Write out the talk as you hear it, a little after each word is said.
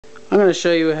I'm going to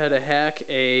show you how to hack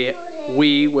a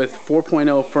Wii with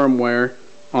 4.0 firmware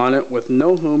on it with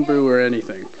no homebrew or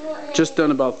anything. Just done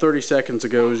about 30 seconds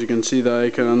ago, as you can see the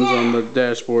icons on the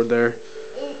dashboard there.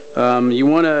 You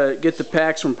want to get the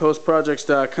packs from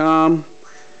postprojects.com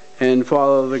and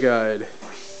follow the guide.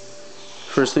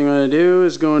 First thing I'm going to do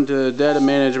is go into data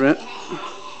management,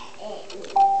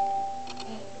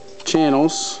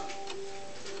 channels,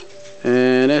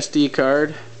 and SD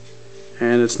card,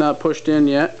 and it's not pushed in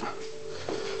yet.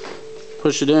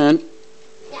 Push it in.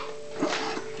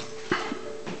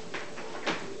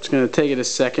 It's going to take it a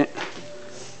second,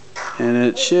 and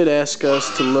it should ask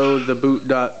us to load the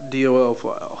boot.dol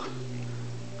file.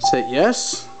 Say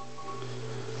yes.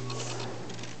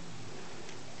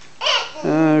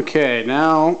 Okay,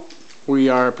 now we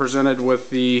are presented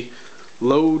with the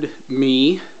load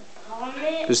me.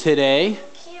 Just hit A,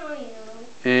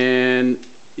 and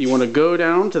you want to go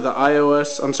down to the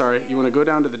you want to go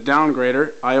down to the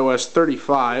downgrader, iOS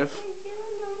 35,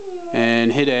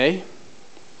 and hit A.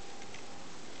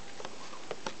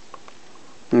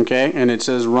 Okay, and it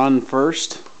says run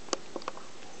first.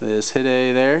 Just hit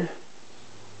A there.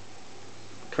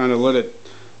 Kind of let it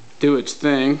do its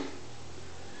thing.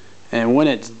 And when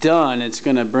it's done, it's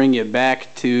going to bring you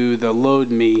back to the load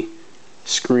me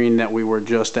screen that we were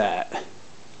just at.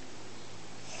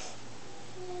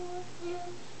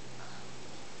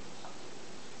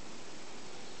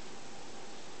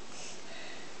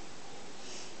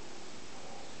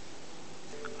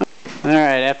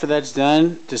 Alright, after that's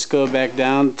done, just go back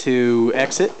down to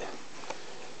exit,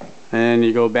 and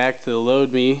you go back to the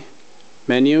load me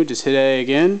menu. Just hit A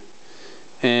again,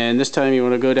 and this time you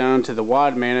want to go down to the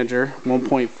WAD manager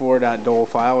 1.4.dol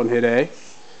file and hit A.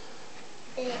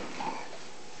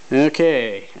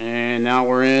 Okay, and now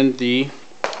we're in the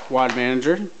WAD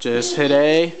manager. Just hit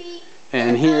A,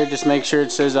 and here just make sure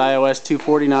it says iOS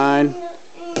 249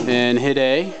 and hit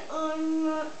A.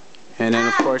 And then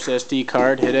of course SD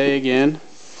card, hit A again.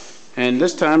 And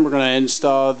this time we're going to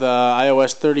install the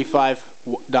iOS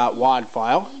 35.wad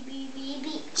file.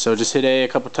 So just hit A a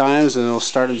couple times and it'll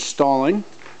start installing.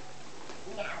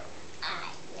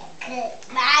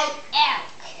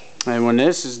 And when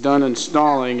this is done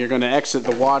installing, you're going to exit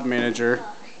the WAD manager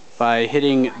by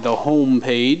hitting the home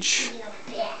page.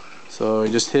 So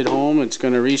you just hit home, it's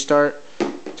going to restart.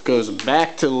 It goes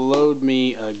back to load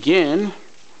me again.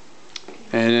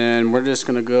 And then we're just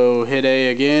going to go hit A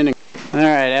again.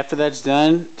 Alright, after that's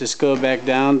done, just go back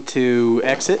down to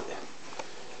exit.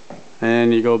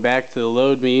 And you go back to the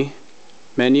load me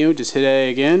menu, just hit A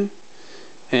again.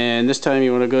 And this time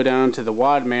you want to go down to the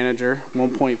WAD manager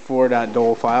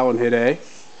 1.4.dol file and hit A.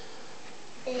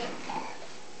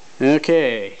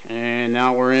 Okay, and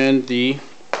now we're in the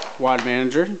WAD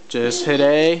manager. Just hit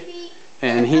A,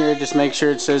 and here just make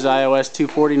sure it says iOS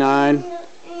 249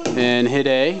 and hit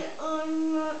A.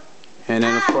 And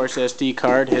then of course SD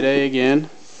card, hit A again.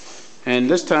 And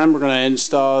this time we're going to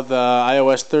install the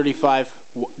iOS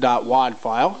 35.wad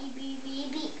file.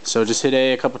 So just hit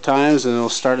A a couple times and it'll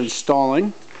start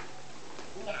installing.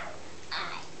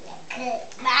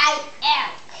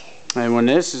 And when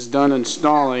this is done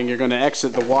installing, you're going to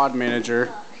exit the WAD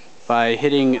manager by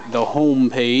hitting the home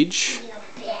page.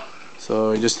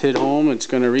 So you just hit home, it's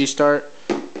going to restart.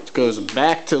 It goes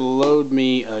back to load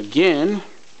me again.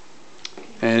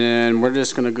 And then we're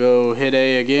just going to go hit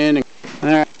A again.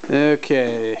 Alright,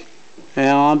 okay.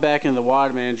 Now I'm back in the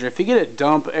WAD manager. If you get a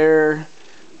dump error,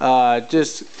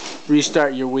 just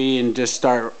restart your Wii and just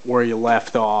start where you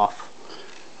left off.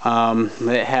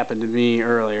 It happened to me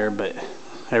earlier, but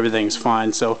everything's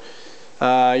fine. So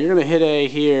you're going to hit A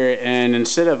here, and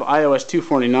instead of iOS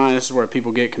 249, this is where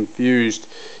people get confused.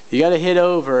 You got to hit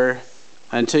over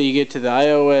until you get to the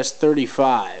iOS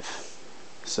 35.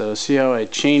 So see how I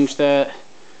changed that?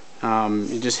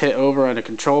 You just hit over on a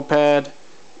control pad,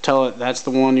 tell it that's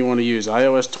the one you want to use,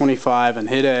 iOS 25, and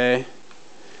hit A.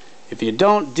 If you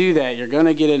don't do that, you're going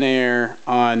to get an error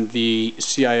on the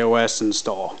CIOS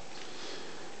install.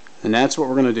 And that's what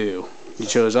we're going to do. You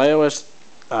chose iOS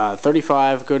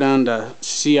 35, go down to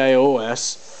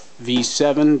CIOS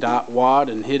v7.wad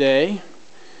and hit A.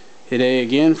 Hit A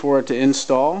again for it to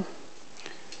install.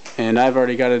 And I've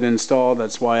already got it installed,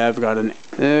 that's why I've got an...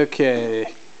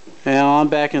 Okay. Now I'm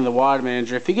back in the WAD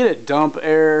manager. If you get a dump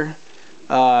error,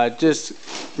 just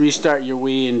restart your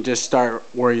Wii and just start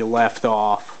where you left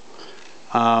off.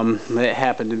 It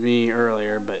happened to me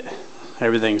earlier, but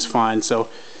everything's fine. So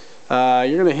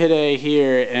you're going to hit A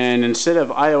here, and instead of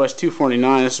iOS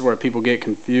 249, this is where people get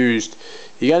confused.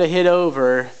 You got to hit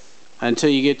over until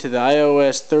you get to the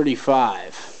iOS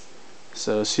 35.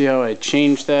 So see how I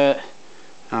changed that?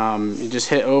 You just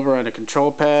hit over on a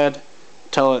control pad,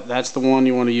 tell it that's the one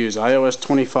you want to use, iOS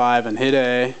 25, and hit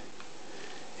A.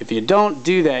 If you don't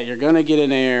do that, you're going to get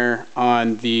an error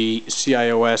on the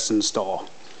CIOS install.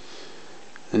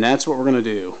 And that's what we're going to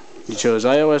do. You chose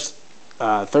iOS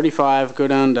 35, go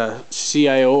down to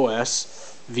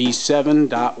CIOS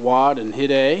v7.wad and hit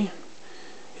A.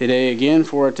 Hit A again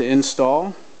for it to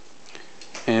install.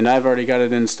 And I've already got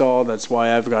it installed, that's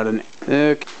why I've got an...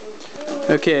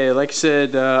 Okay, like I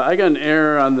said, I got an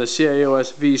error on the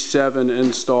CIOS v7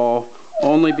 install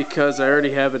only because I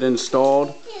already have it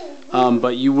installed.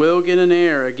 But you will get an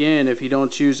error again if you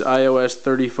don't choose iOS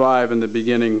 35 in the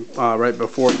beginning, right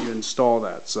before you install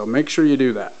that. So make sure you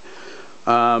do that.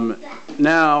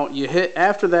 Now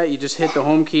after that you just hit the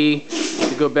home key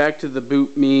to go back to the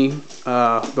boot me,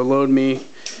 the load me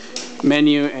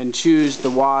menu, and choose the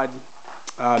WAD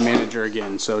manager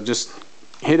again. So just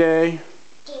hit A,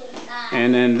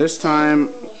 and then this time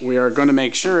we are going to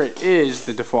make sure it is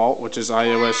the default, which is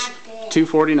iOS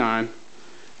 249,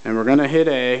 and we're going to hit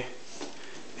A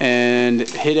and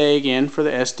hit A again for the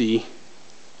SD.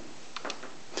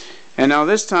 And now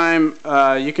this time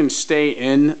you can stay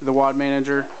in the WAD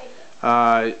manager.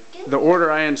 The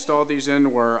order I installed these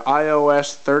in were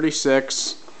iOS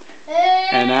 36,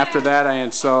 and after that I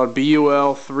installed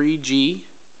BUL 3G,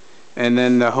 and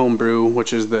then the Homebrew,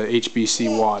 which is the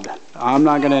HBC WAD. I'm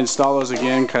not going to install those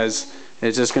again because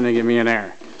it's just going to give me an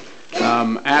error.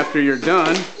 After you're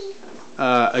done,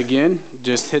 again,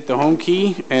 just hit the home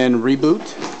key and reboot.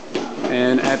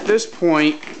 And at this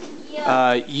point,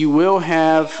 you will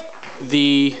have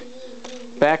the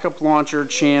backup launcher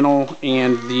channel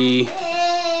and the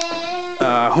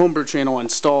Homebrew channel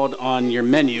installed on your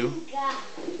menu.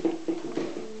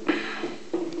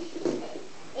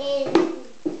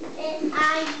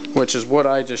 Which is what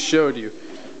I just showed you.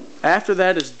 After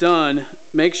that is done,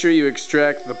 make sure you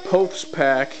extract the post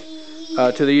pack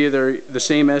to either the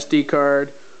same SD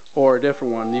card or a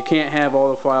different one. You can't have all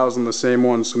the files in the same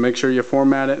one, so make sure you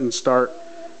format it and start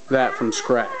that from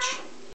scratch.